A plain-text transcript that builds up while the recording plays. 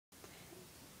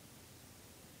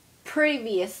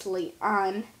Previously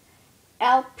on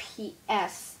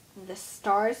LPS, the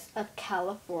Stars of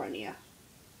California.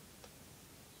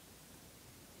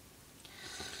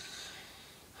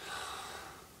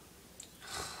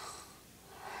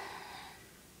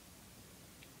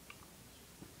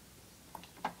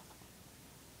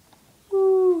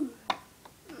 Ooh.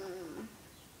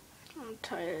 I'm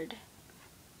tired.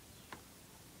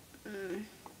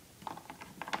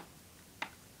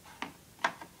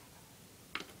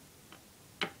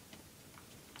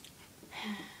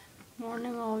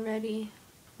 Morning already.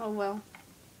 Oh well.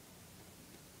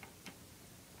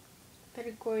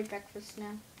 Better go eat breakfast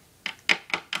now.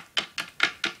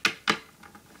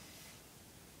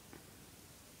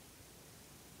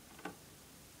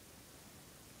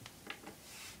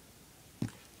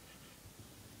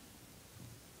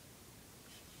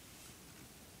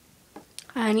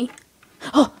 Hi, honey.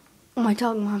 Oh my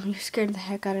dog, Mom, you scared the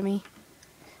heck out of me.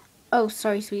 Oh,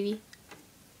 sorry, sweetie.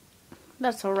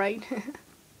 That's alright.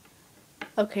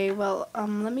 Okay, well,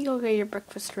 let me go get your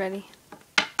breakfast ready.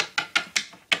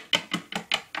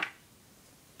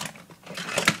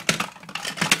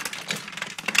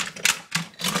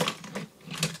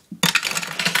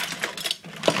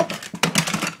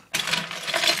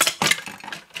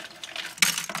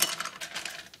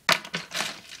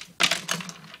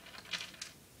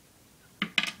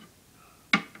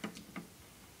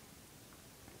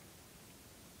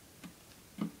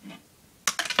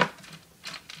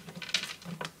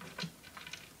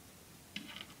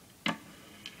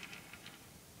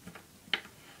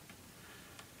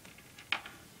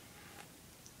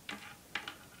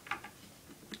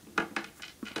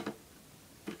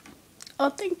 Oh,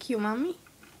 thank you, Mommy.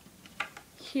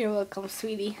 You're welcome,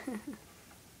 sweetie.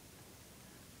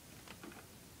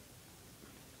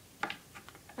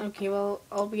 Okay, well,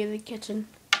 I'll be in the kitchen.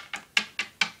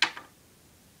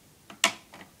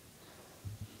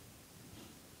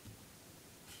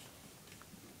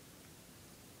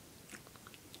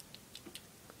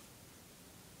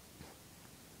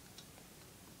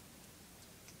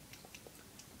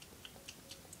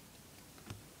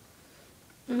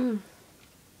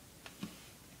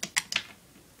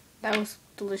 That was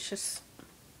delicious.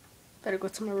 Better go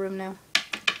to my room now.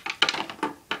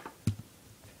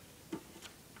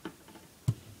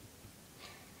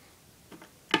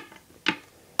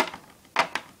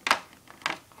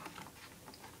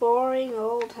 Boring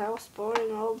old house,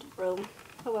 boring old room.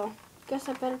 Oh well, guess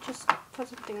I better just put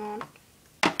something on.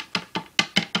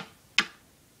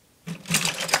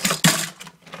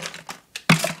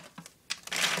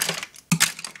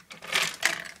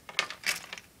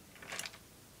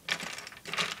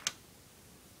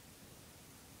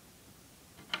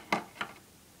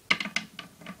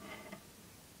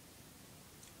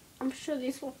 I'm sure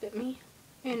these will fit me,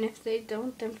 and if they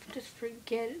don't, then just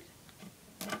forget it.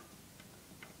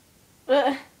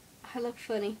 I look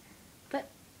funny, but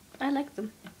I like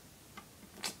them.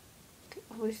 They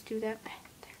always do that.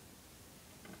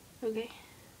 There. Okay.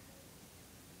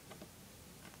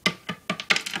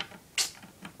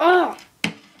 Oh!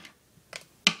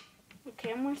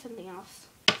 Okay, I'm wearing something else.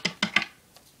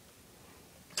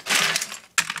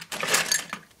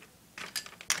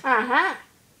 Aha!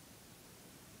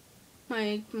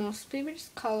 My most favorite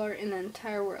color in the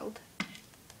entire world.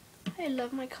 I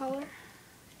love my color.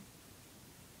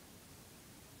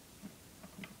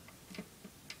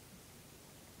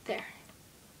 There.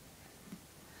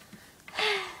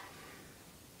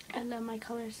 I love my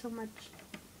color so much.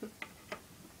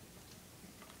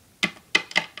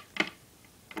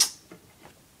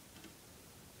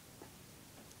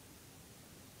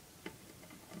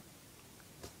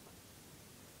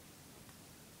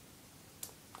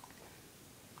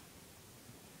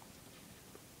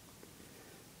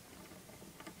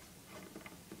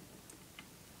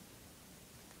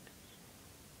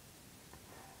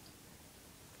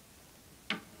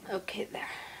 Okay, there.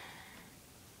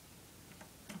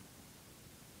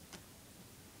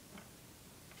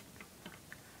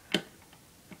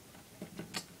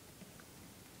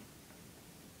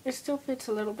 It still fits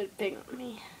a little bit big on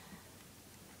me.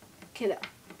 Okay, there.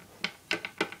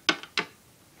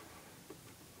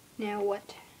 Now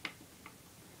what?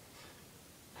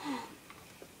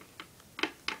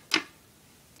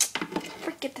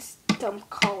 Forget this dumb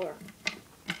collar.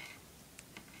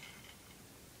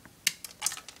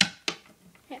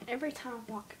 Yeah, every time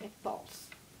I walk, it falls.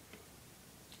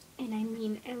 And I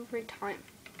mean every time.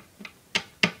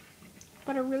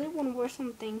 But I really want to wear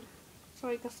something. So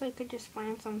I guess I could just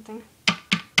find something.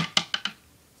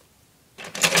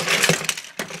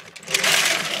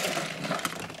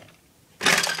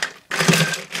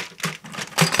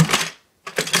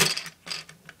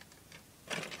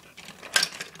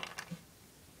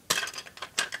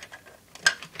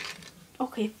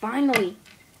 Okay, finally.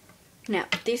 Now,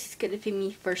 this is gonna be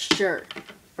me for sure.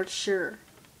 For sure.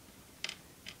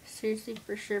 Seriously,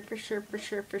 for sure, for sure, for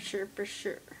sure, for sure, for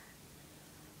sure.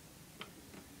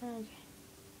 Okay.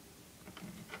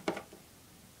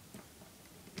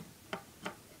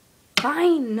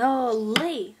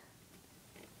 Finally!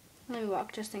 Let me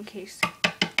walk just in case.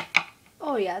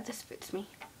 Oh yeah, this fits me.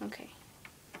 Okay.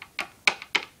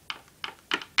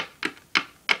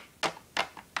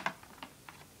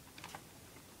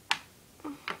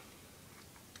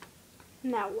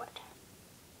 Now what?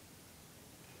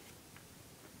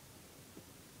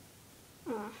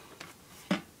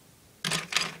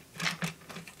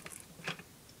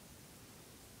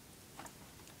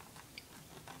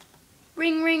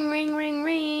 Ring, ring, ring, ring,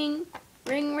 ring.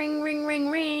 Ring, ring, ring, ring,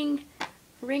 ring.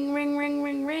 Ring, ring, ring,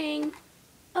 ring, ring.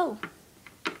 Oh.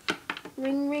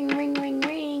 Ring, ring, ring, ring,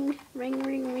 ring. Ring,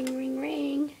 ring, ring, ring,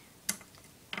 ring.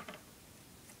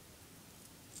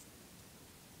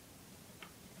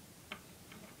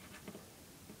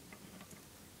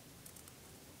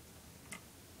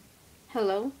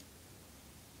 Hello?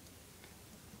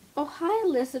 Oh, hi,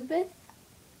 Elizabeth.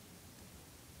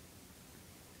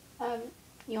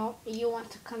 You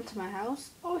want to come to my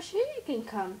house? Oh, sure you can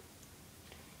come.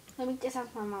 Let me just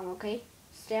ask my mom, okay?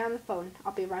 Stay on the phone.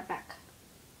 I'll be right back.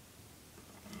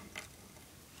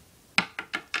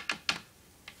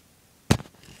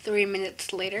 Three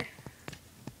minutes later.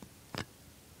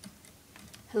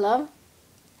 Hello?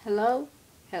 Hello?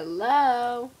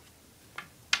 Hello?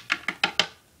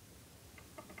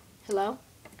 Hello?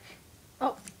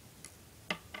 Oh.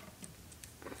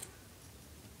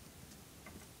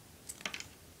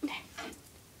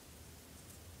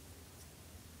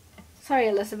 Sorry,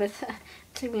 Elizabeth.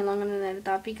 It took me longer than I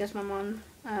thought because my mom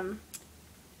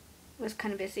was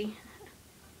kind of busy.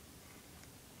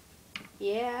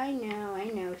 Yeah, I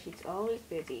know. She's always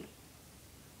busy.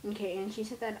 Okay, and she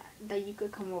said that you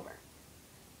could come over.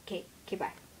 Okay,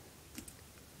 bye.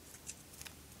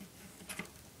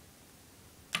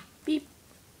 Beep.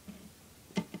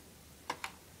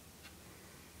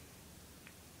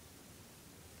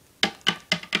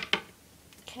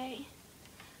 Okay.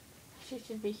 She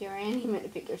should be here any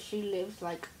minute because she lives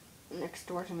like next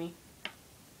door to me.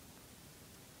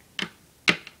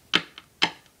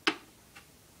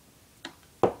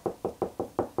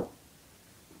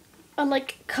 I'm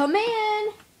like, come in.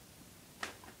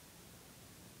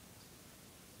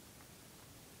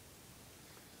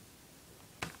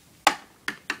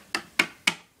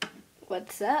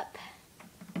 What's up?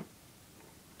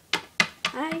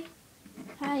 Hi.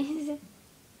 Hi.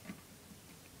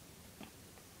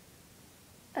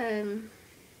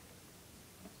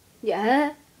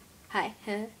 Yeah. Hi.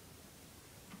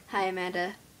 Hi,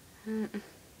 Amanda.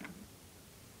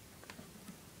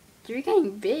 You're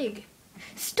getting big.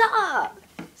 Stop!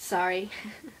 Sorry.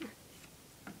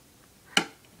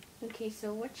 Okay,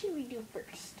 so what should we do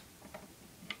first?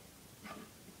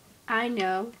 I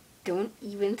know. Don't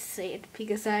even say it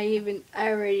because I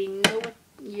already know what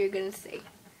you're gonna say.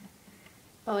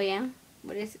 Oh yeah?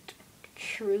 What is it?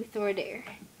 Truth or dare?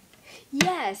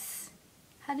 Yes!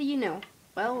 How do you know?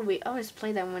 Well, we always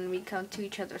play that when we come to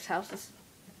each other's houses.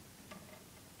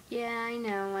 Yeah, I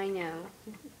know.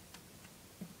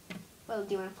 Well,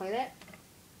 do you want to play that?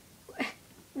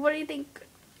 What do you think?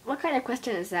 What kind of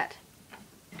question is that?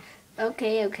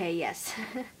 Okay, yes.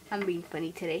 I'm being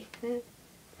funny today.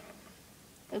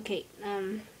 Okay,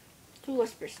 who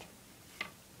goes first?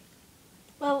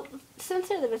 Well, since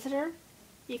you're the visitor,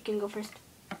 you can go first.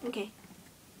 Okay.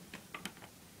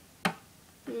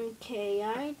 Okay,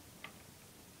 I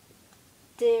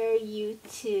dare you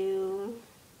to...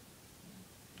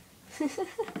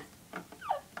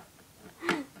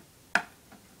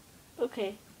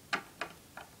 Okay.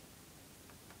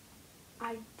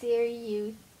 I dare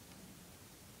you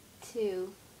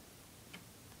to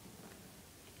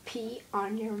pee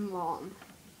on your mom.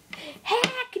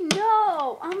 Heck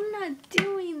no! I'm not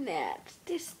doing that.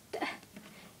 This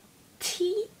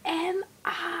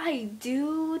TMI,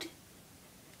 dude.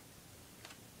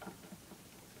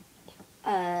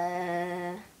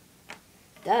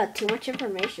 Too much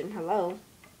information. Hello.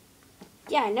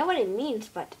 Yeah, I know what it means,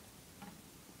 but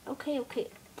okay.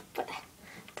 But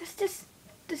that's just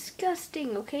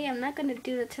disgusting, okay? I'm not gonna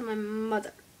do that to my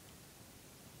mother.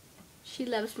 She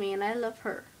loves me and I love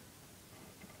her.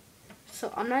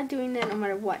 So I'm not doing that no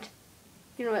matter what.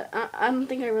 You know what? I don't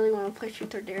think I really want to play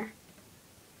truth or dare.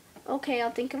 Okay,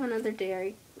 I'll think of another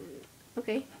dare.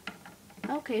 Okay?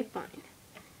 Okay, fine.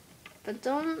 But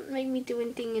don't make me do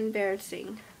anything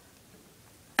embarrassing.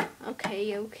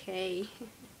 Okay.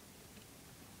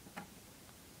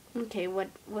 Okay,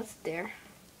 what's there?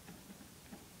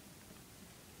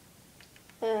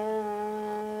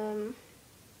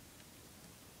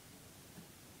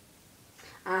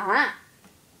 Uh-huh.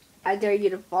 I dare you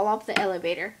to fall off the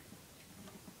elevator.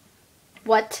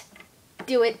 What?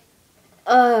 Do it.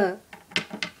 Fine.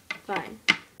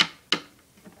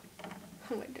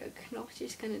 Oh my god, no,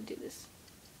 she's gonna do this.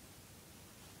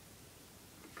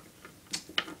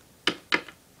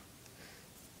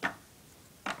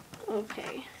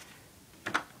 Okay.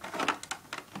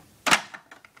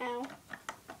 Ow.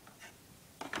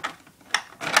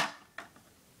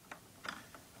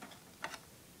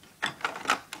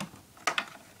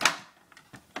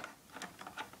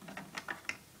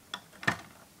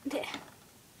 There.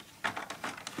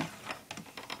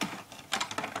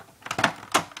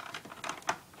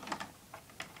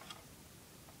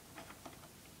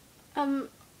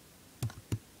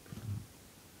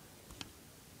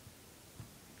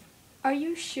 Are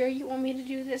you sure you want me to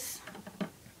do this?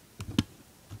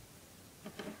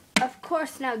 Of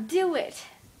course, now do it.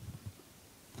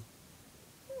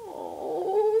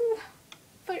 Oh,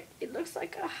 but it looks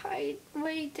like a hide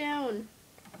way down.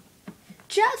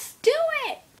 Just do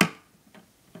it.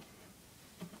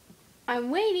 I'm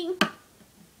waiting.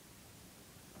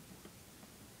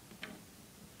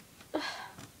 Ugh,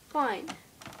 fine.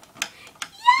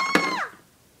 Yeah!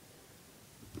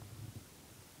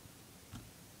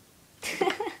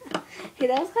 Hey,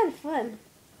 that was kind of fun.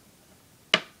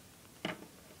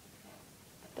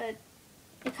 But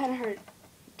it kind of hurt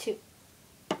too.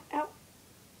 Ow.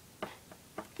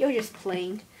 You're just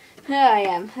playing. I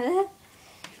am.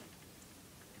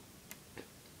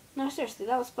 No, seriously,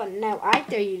 that was fun. Now I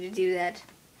dare you to do that.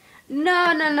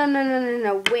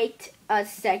 No. Wait a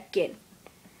second.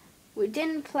 We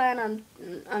didn't plan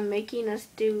on making us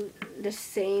do the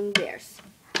same theirs.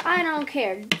 I don't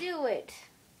care. Do it.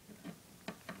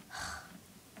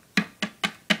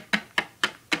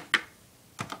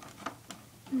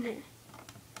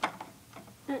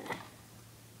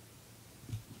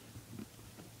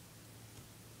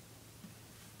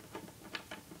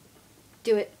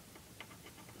 Do it.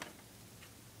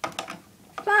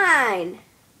 Fine.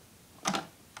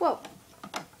 Whoa.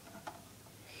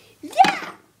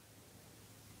 Yeah!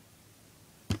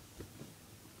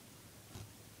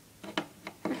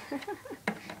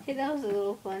 Hey, that was a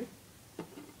little fun.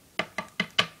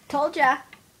 Told ya.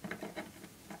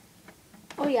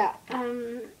 Oh yeah,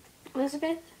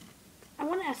 Elizabeth, I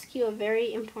want to ask you a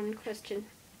very important question.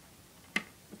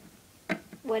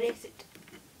 What is it?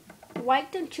 Why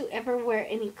don't you ever wear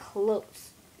any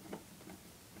clothes?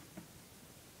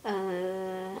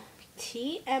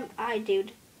 TMI,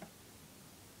 dude.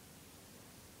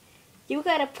 You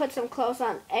gotta put some clothes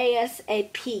on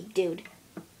ASAP, dude.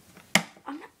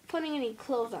 I'm not putting any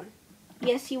clothes on.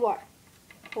 Yes, you are.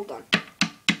 Hold on.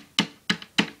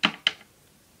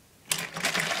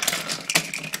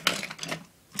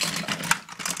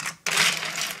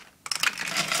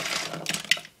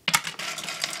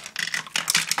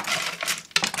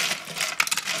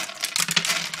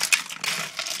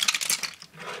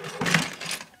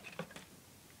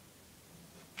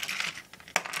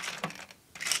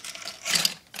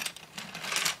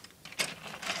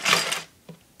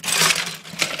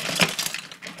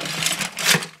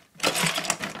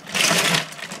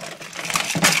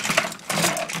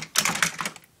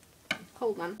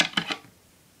 Hold on.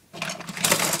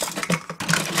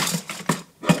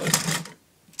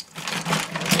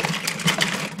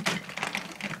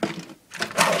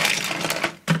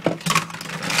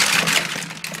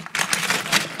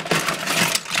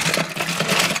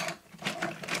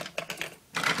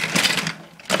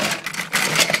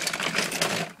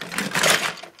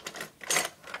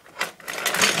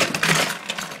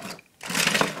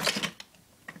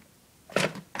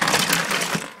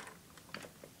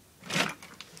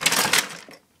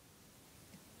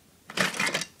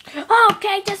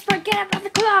 Okay, just forget about the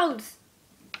clothes.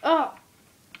 Oh.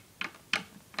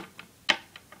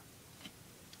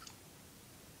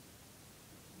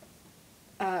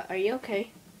 Are you okay?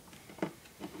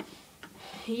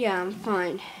 Yeah, I'm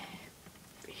fine.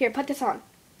 Here, put this on.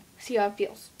 See how it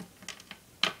feels.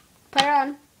 Put it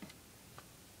on.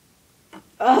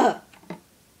 Ugh.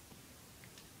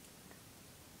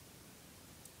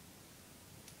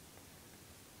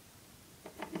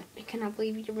 I cannot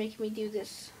believe you're making me do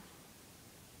this.